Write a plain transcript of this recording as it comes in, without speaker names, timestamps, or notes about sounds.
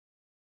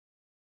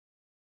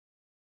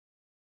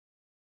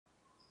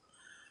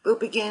We'll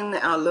begin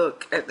our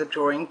look at the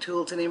drawing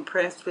tools in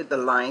Impress with the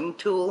line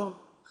tool.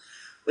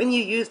 When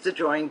you use the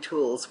drawing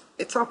tools,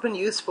 it's often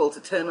useful to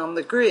turn on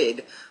the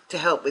grid to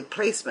help with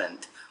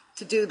placement.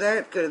 To do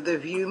that, go to the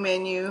View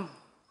menu,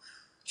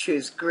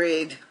 choose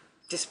Grid,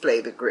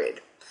 display the grid,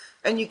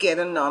 and you get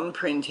a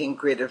non-printing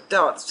grid of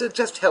dots to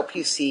just help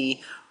you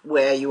see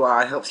where you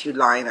are. It helps you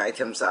line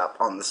items up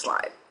on the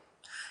slide.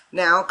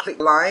 Now click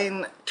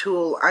Line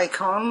Tool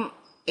icon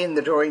in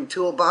the drawing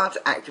toolbar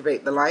to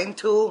activate the line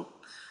tool.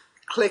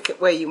 Click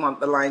where you want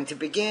the line to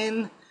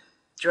begin,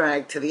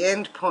 drag to the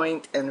end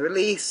point and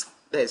release.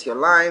 There's your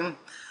line.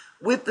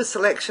 With the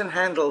selection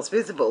handles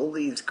visible,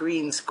 these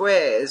green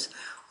squares,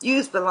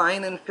 use the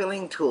line and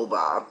filling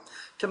toolbar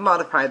to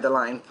modify the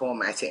line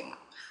formatting.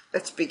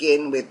 Let's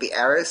begin with the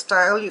arrow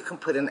style. You can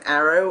put an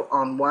arrow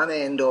on one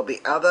end or the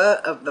other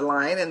of the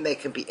line, and they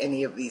can be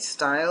any of these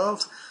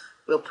styles.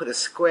 We'll put a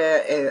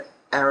square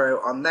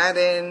arrow on that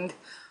end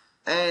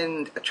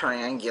and a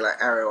triangular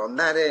arrow on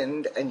that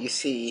end, and you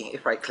see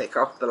if I click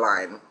off the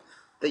line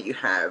that you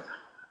have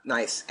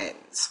nice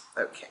ends.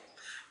 Okay,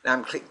 now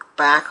I'm click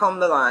back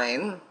on the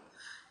line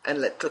and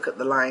let's look at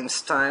the line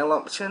style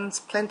options.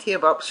 Plenty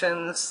of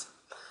options.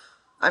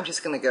 I'm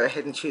just going to go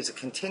ahead and choose a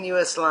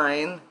continuous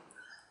line.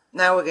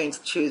 Now we're going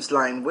to choose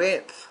line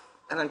width,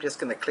 and I'm just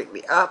going to click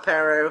the up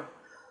arrow.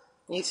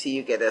 You see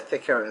you get a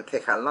thicker and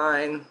thicker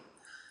line.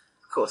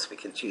 Of course we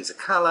can choose a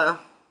color.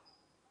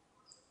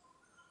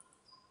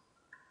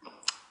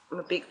 I'm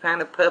a big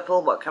fan of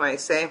purple, what can I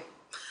say?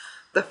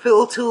 The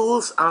fill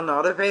tools are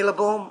not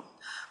available.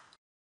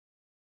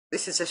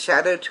 This is a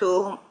shadow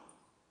tool,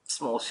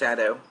 small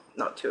shadow,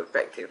 not too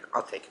effective.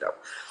 I'll take it off.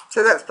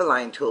 So that's the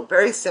line tool,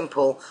 very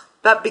simple.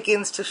 That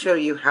begins to show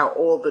you how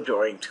all the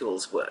drawing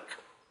tools work.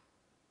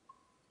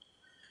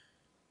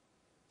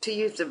 To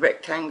use the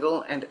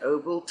rectangle and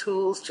oval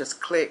tools,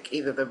 just click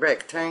either the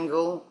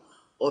rectangle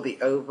or the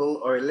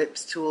oval or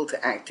ellipse tool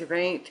to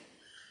activate.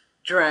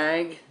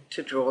 Drag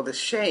to draw the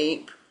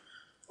shape,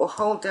 or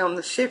hold down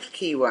the shift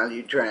key while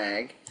you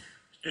drag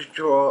to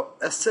draw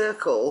a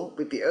circle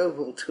with the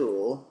oval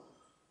tool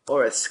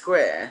or a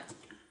square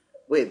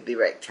with the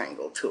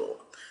rectangle tool.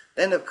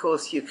 Then of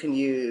course you can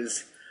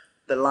use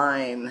the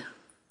line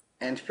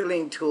and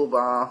filling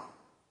toolbar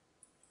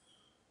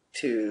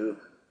to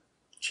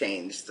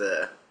change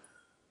the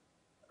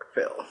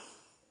fill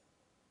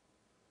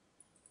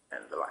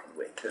and the line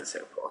width and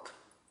so forth,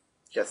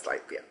 just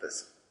like the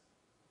others.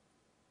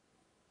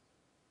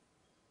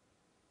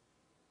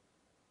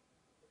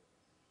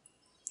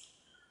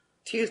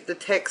 To use the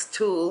text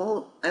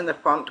tool and the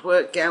font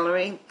work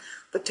gallery,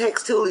 the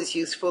text tool is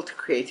useful to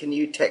create a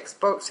new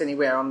text box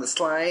anywhere on the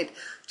slide.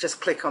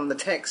 Just click on the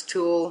text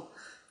tool,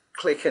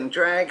 click and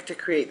drag to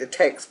create the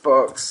text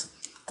box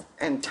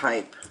and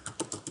type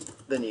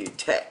the new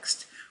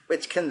text,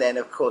 which can then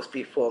of course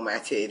be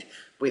formatted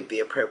with the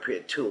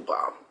appropriate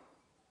toolbar.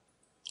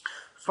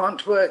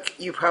 Font work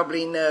you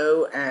probably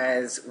know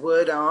as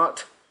word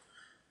art,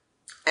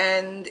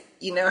 and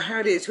you know how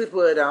it is with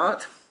word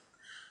art.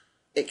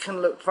 It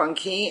can look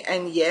funky,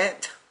 and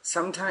yet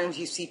sometimes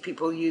you see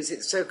people use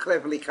it so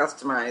cleverly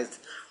customized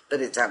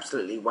that it's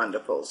absolutely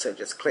wonderful. So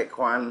just click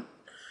one,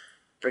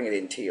 bring it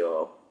into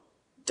your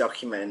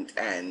document,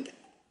 and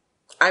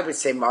I would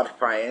say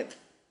modify it,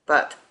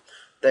 but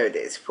there it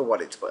is for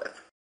what it's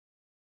worth.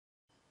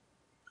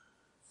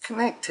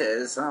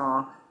 Connectors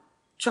are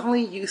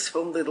jolly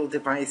useful little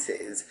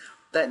devices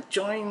that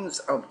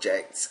joins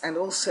objects and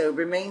also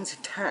remains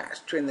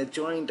attached when the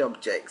joined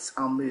objects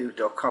are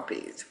moved or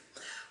copied.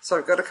 So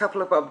I've got a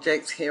couple of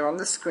objects here on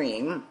the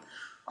screen.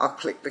 I'll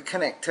click the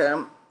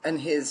connector,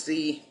 and here's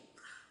the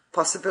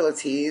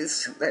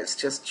possibilities. Let's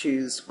just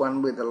choose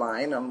one with a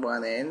line on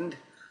one end.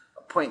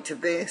 I'll point to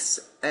this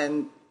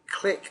and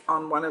click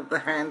on one of the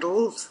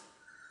handles,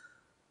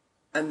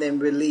 and then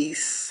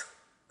release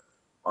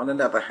on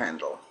another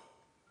handle.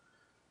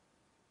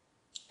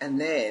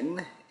 And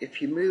then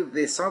if you move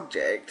this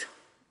object,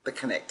 the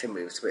connector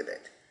moves with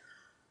it.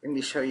 Let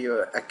me show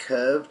you a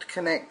curved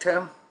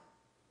connector.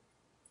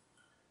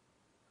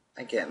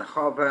 Again,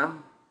 hover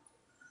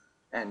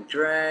and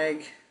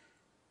drag.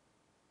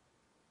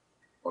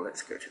 Well,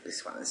 let's go to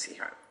this one and see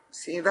how.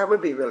 See, that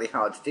would be really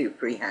hard to do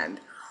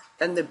freehand.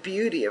 And the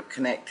beauty of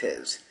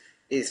connectors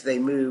is they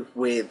move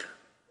with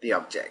the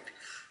object.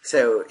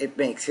 So it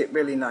makes it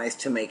really nice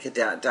to make a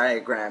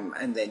diagram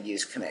and then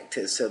use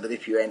connectors so that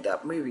if you end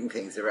up moving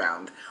things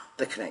around,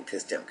 the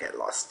connectors don't get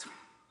lost.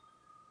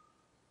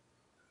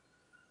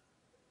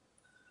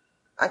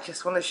 I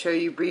just want to show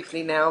you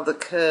briefly now the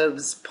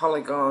curves,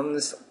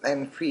 polygons,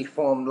 and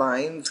freeform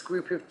lines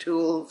group of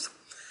tools.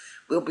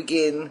 We'll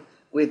begin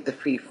with the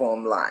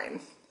freeform line.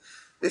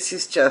 This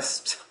is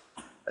just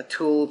a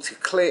tool to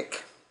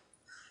click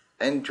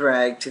and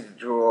drag to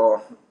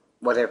draw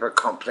whatever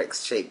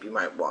complex shape you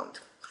might want.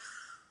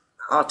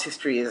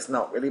 Artistry is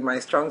not really my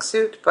strong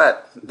suit,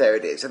 but there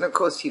it is. And of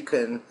course you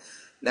can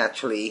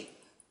naturally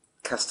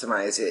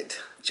customize it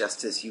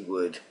just as you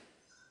would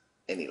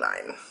any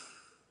line.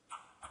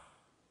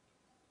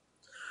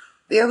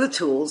 The other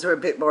tools are a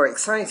bit more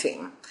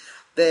exciting.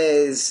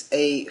 There's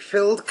a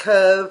filled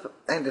curve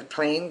and a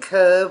plane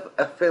curve,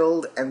 a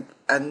filled and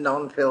a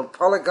non-filled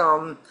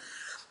polygon,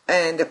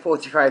 and a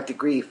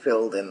 45-degree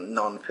filled and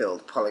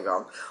non-filled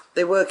polygon.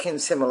 They work in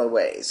similar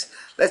ways.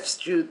 Let's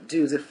do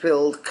the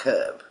filled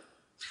curve.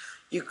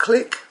 You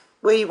click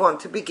where you want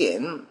to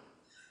begin,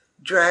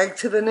 drag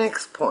to the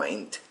next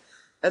point,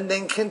 and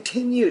then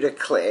continue to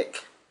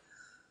click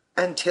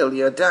until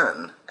you're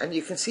done. And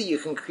you can see you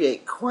can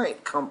create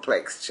quite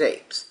complex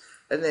shapes,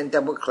 and then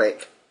double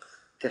click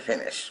to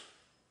finish.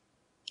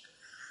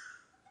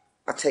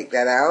 I'll take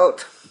that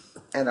out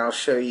and I'll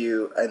show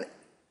you an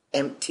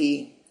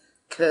empty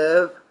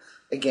curve.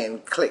 Again,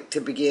 click to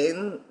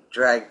begin,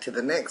 drag to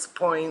the next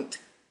point,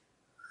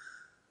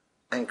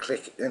 and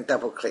click and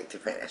double click to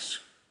finish.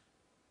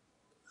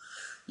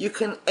 You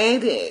can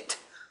edit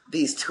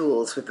these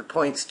tools with the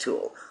points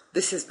tool.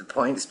 This is the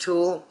points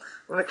tool.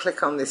 I'm going to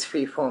click on this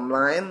freeform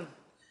line,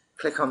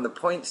 click on the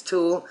points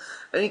tool,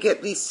 and you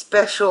get these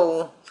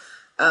special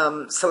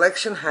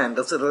selection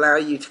handles that allow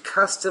you to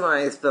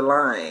customize the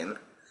line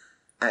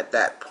at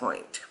that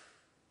point.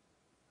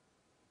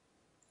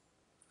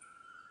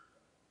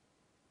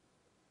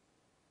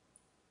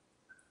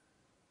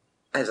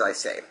 As I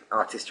say,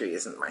 artistry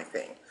isn't my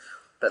thing,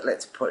 but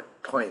let's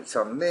put points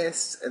on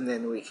this, and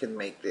then we can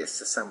make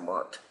this a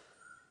somewhat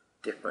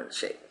different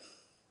shape.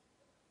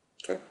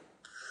 Okay,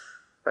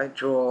 if I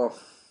draw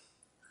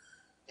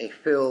a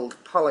filled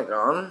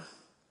polygon,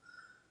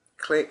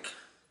 click,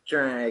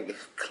 drag,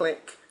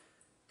 click,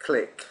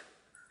 click,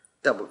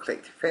 double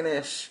click to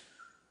finish,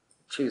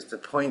 choose the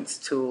points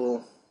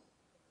tool,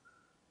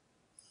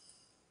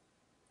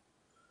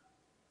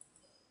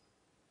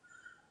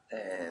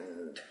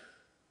 and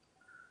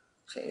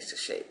change the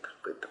shape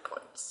with the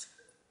points.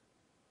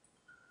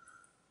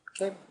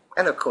 Okay,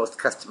 and of course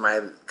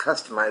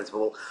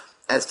customizable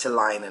as to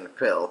line and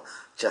fill,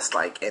 just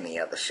like any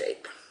other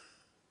shape.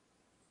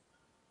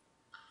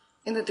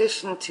 In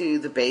addition to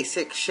the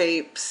basic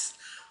shapes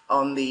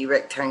on the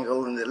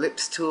rectangle and the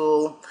ellipse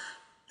tool,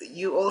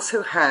 you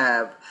also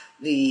have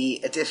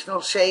the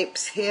additional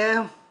shapes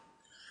here,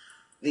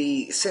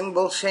 the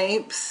symbol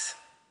shapes,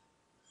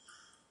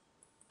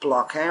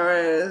 block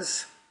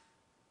arrows,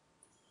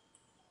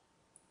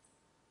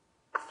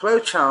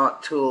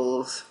 flowchart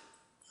tools,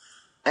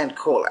 and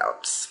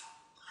callouts.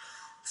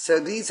 So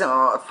these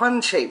are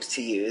fun shapes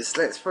to use.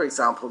 Let's, for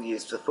example,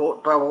 use the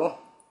thought bubble.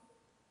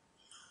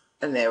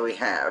 And there we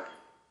have.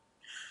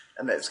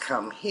 And let's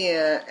come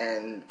here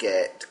and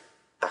get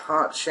the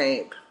heart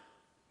shape.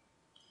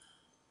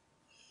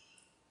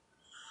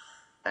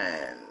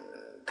 And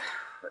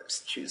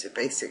let's choose a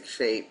basic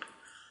shape,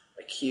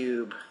 a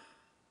cube.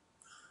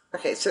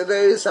 Okay, so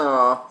those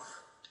are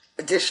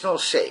additional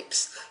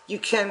shapes. You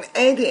can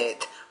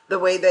edit the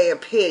way they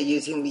appear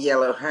using the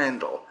yellow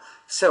handle.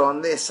 So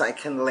on this I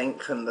can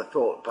lengthen the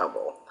thought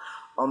bubble.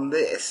 On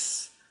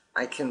this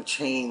I can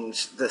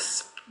change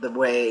the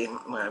way,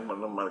 well, I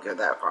don't want to go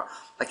that far.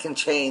 I can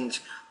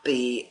change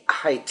the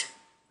height,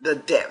 the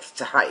depth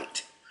to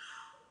height.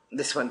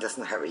 This one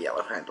doesn't have a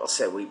yellow handle,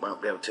 so we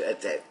won't be able to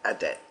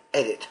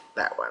edit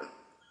that one.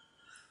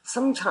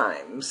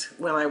 Sometimes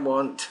when I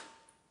want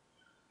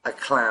a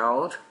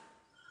cloud,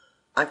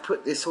 I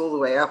put this all the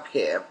way up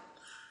here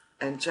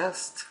and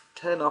just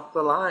turn off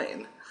the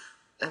line,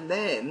 and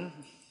then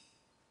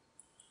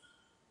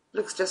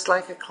looks just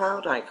like a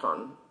cloud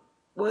icon.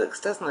 Works,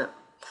 doesn't it?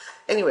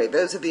 Anyway,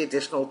 those are the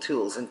additional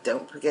tools, and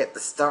don't forget the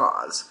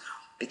stars,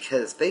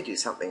 because they do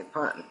something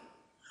fun.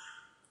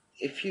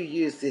 If you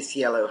use this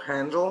yellow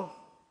handle,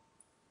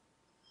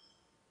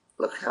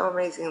 look how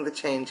amazing the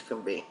change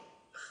can be.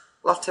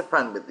 Lots of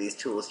fun with these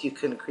tools. You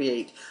can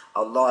create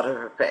a lot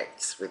of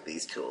effects with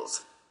these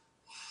tools.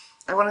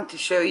 I wanted to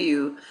show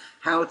you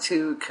how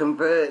to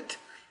convert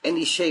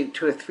any shape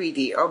to a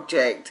 3D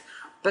object,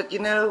 but you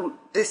know,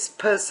 this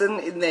person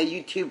in their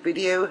YouTube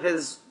video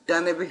has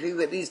done everything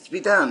that needs to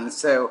be done,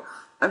 so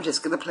I'm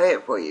just going to play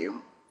it for you.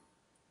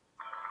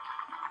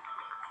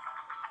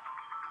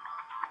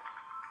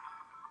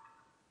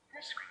 In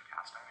this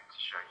screencast, I'm going to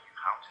show you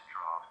how to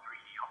draw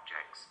 3D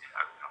objects in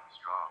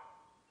OpenOffice Draw.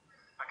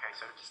 Okay,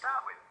 so to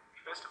start with, we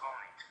first of all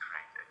need to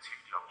create a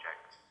 2D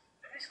object.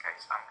 In this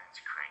case, I'm going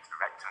to create a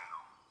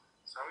rectangle.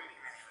 So if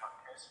you move my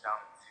cursor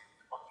down to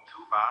the bottom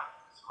toolbar,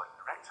 select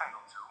the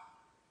rectangle tool,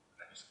 and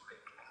then just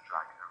click and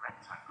drag the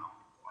rectangle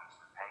onto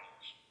the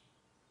page.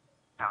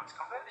 Now to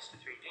convert this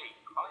to 3D,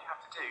 all you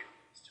have to do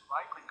is to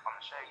right click on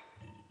the shape,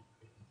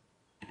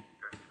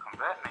 go to the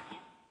convert menu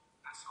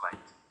and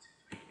select to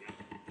 3D.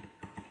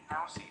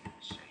 Now see that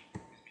the shape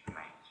has been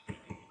made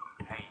 3D on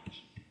the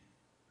page.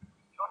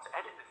 If you want to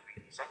edit the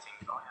 3D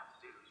settings, all you have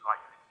to do is right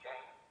click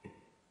again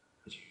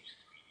and choose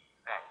 3D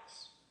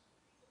effects.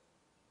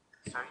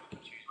 So you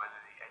can choose whether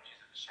the edges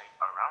of the shape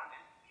are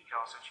rounded. You can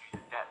also choose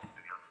the depth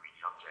of your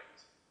 3D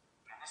object.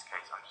 In this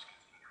case, I'm just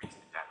going to increase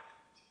the depth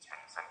to 10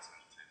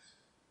 centimeters.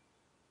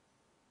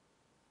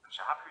 Once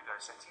you're happy with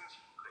those settings,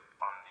 you can click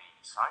on the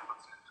side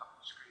button at the top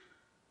of the screen,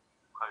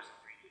 close the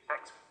 3D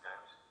effects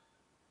window,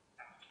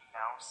 and you can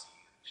now see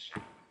that the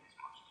shape is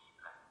much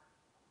deeper.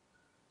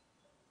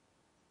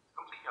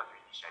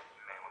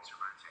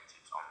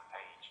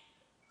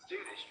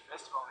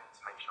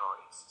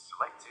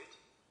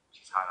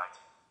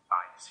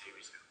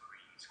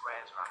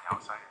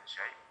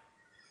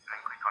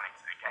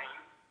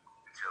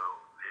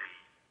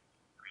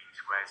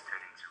 objects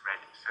turn into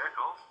red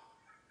circles,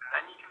 and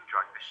then you can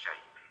drag the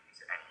shape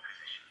into any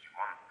position you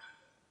want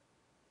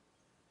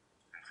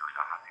until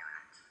you're happy with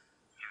it.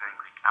 You then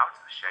click out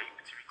of the shape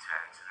to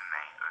return to the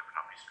main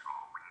OpenOffice draw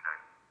window.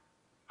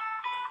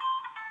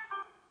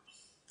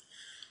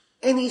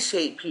 Any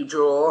shape you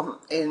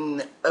draw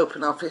in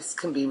OpenOffice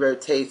can be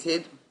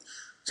rotated.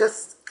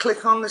 Just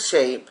click on the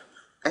shape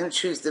and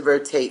choose the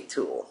rotate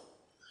tool.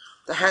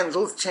 The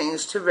handles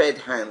change to red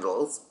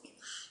handles.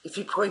 If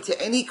you point to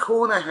any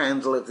corner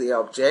handle of the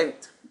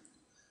object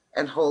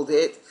and hold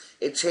it,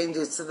 it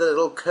changes to the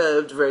little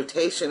curved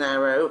rotation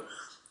arrow.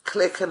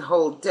 Click and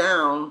hold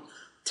down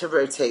to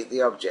rotate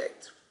the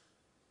object.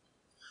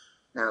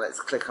 Now let's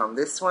click on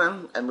this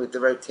one, and with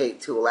the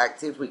rotate tool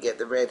active we get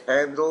the red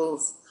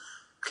handles.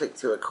 Click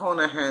to a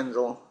corner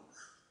handle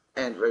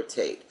and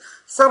rotate.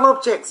 Some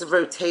objects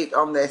rotate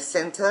on their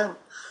center,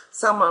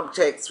 some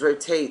objects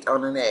rotate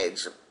on an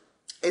edge.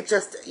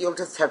 You'll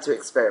just have to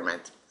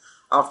experiment.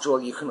 After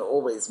all, you can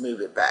always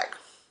move it back.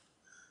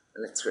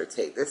 Let's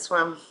rotate this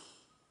one.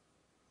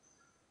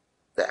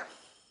 There.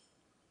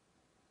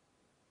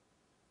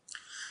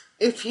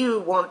 If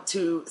you want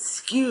to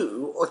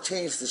skew or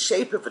change the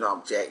shape of an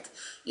object,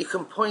 you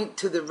can point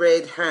to the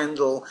red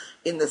handle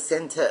in the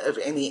center of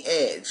any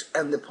edge,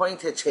 and the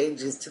pointer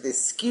changes to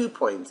this skew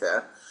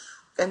pointer,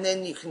 and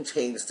then you can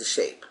change the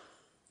shape.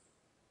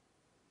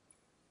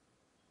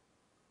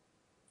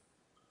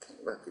 Okay,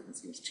 well, it didn't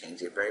seem to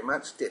change it very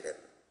much, did it?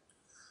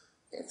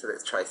 Okay, so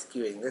let's try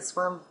skewing this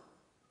one.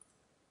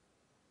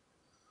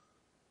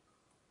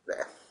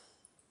 There.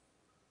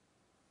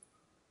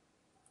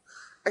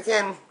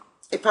 Again,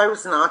 if I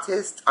was an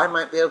artist, I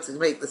might be able to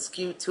make the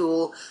skew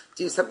tool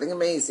do something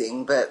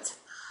amazing, but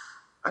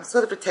I'm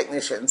sort of a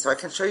technician, so I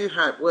can show you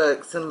how it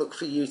works and look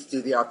for you to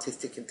do the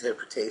artistic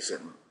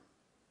interpretation.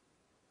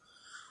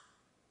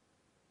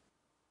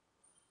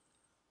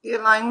 The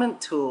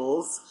alignment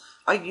tools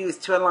are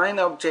used to align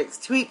objects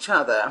to each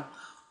other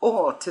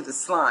or to the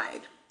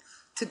slide.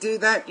 To do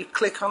that, you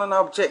click on an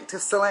object to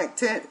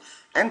select it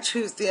and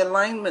choose the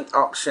alignment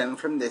option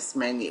from this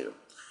menu.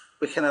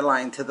 We can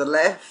align to the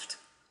left,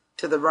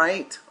 to the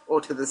right, or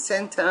to the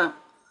center,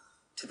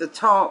 to the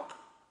top,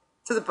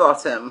 to the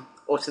bottom,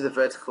 or to the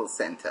vertical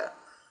center.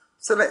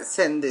 So let's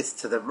send this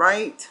to the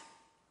right,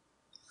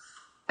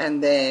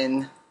 and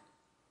then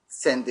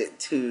send it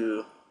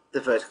to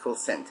the vertical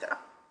center.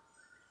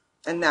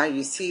 And now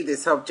you see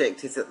this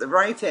object is at the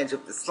right edge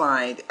of the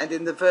slide and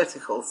in the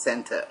vertical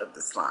center of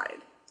the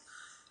slide.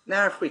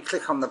 Now if we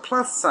click on the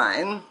plus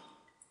sign,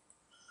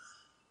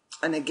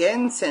 and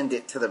again send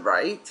it to the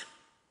right,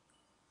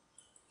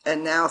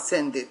 and now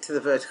send it to the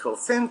vertical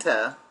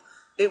center,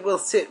 it will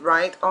sit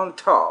right on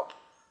top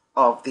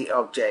of the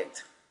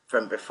object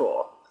from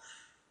before.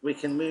 We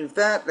can move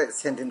that. Let's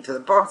send him to the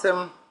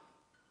bottom,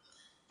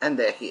 and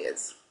there he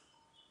is.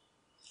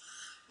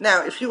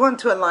 Now, if you want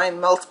to align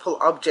multiple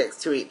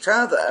objects to each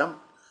other,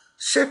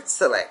 shift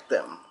select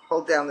them.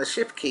 Hold down the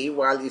shift key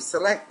while you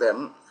select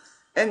them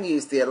and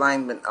use the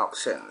alignment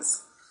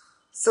options.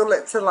 So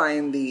let's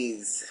align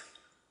these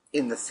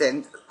in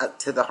the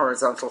to the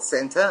horizontal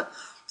center.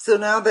 So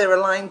now they're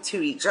aligned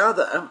to each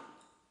other.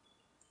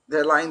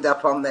 They're lined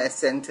up on their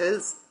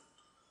centers.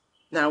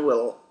 Now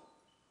we'll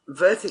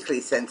vertically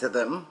center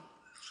them.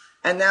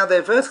 And now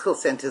their vertical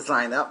centers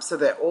line up, so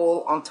they're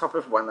all on top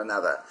of one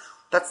another.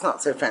 That's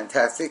not so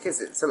fantastic,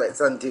 is it? So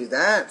let's undo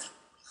that.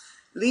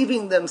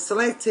 Leaving them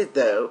selected,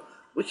 though,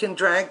 we can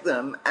drag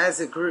them as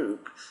a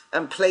group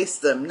and place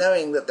them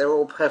knowing that they're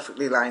all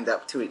perfectly lined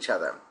up to each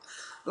other.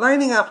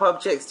 Lining up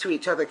objects to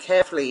each other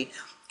carefully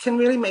can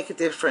really make a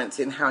difference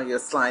in how your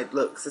slide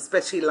looks,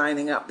 especially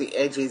lining up the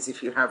edges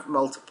if you have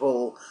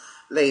multiple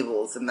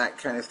labels and that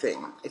kind of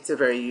thing. It's a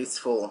very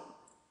useful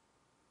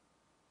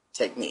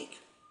technique.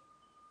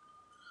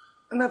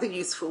 Another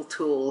useful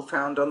tool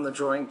found on the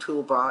drawing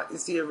toolbar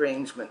is the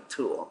arrangement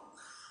tool.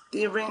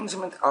 The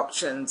arrangement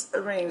options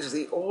arrange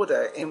the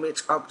order in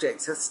which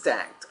objects are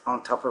stacked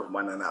on top of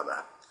one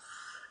another.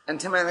 And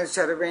to manage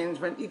that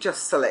arrangement, you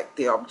just select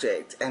the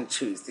object and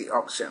choose the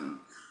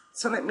option.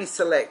 So let me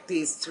select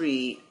these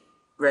three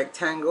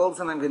rectangles,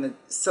 and I'm going to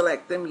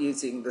select them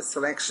using the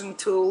selection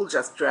tool.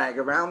 Just drag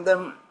around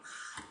them.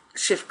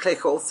 Shift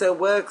click also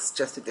works,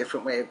 just a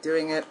different way of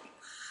doing it.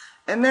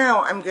 And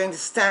now I'm going to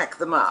stack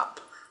them up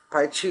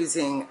by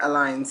choosing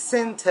align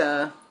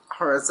center,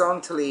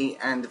 horizontally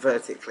and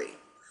vertically.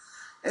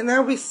 And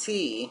now we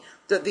see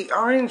that the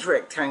orange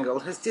rectangle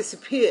has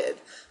disappeared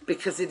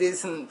because it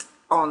isn't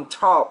on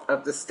top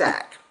of the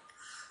stack.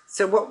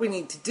 So what we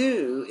need to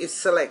do is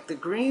select the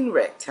green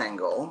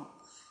rectangle,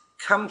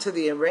 come to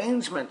the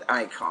arrangement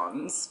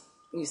icons.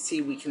 You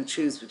see we can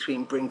choose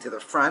between bring to the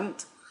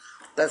front.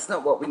 That's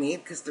not what we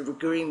need because the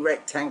green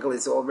rectangle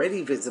is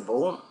already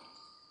visible.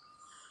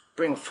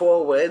 Bring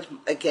forward,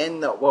 again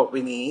not what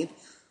we need.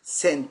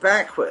 Send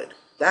backward,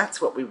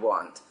 that's what we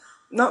want.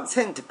 Not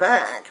send to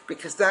back,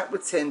 because that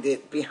would send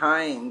it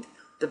behind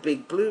the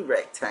big blue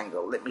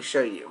rectangle. Let me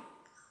show you.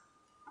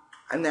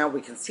 And now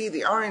we can see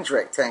the orange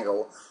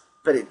rectangle,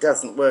 but it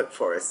doesn't work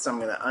for us. So I'm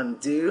going to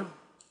undo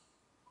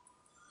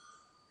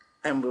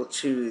and we'll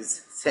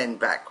choose Send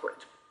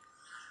Backward.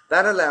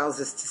 That allows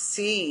us to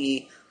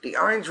see the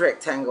orange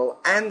rectangle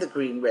and the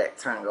green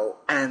rectangle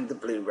and the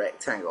blue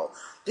rectangle.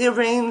 The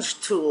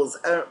arrange tools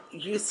are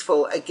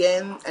useful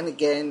again and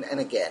again and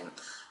again.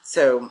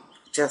 So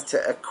just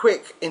a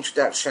quick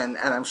introduction,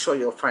 and I'm sure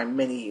you'll find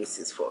many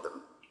uses for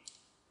them.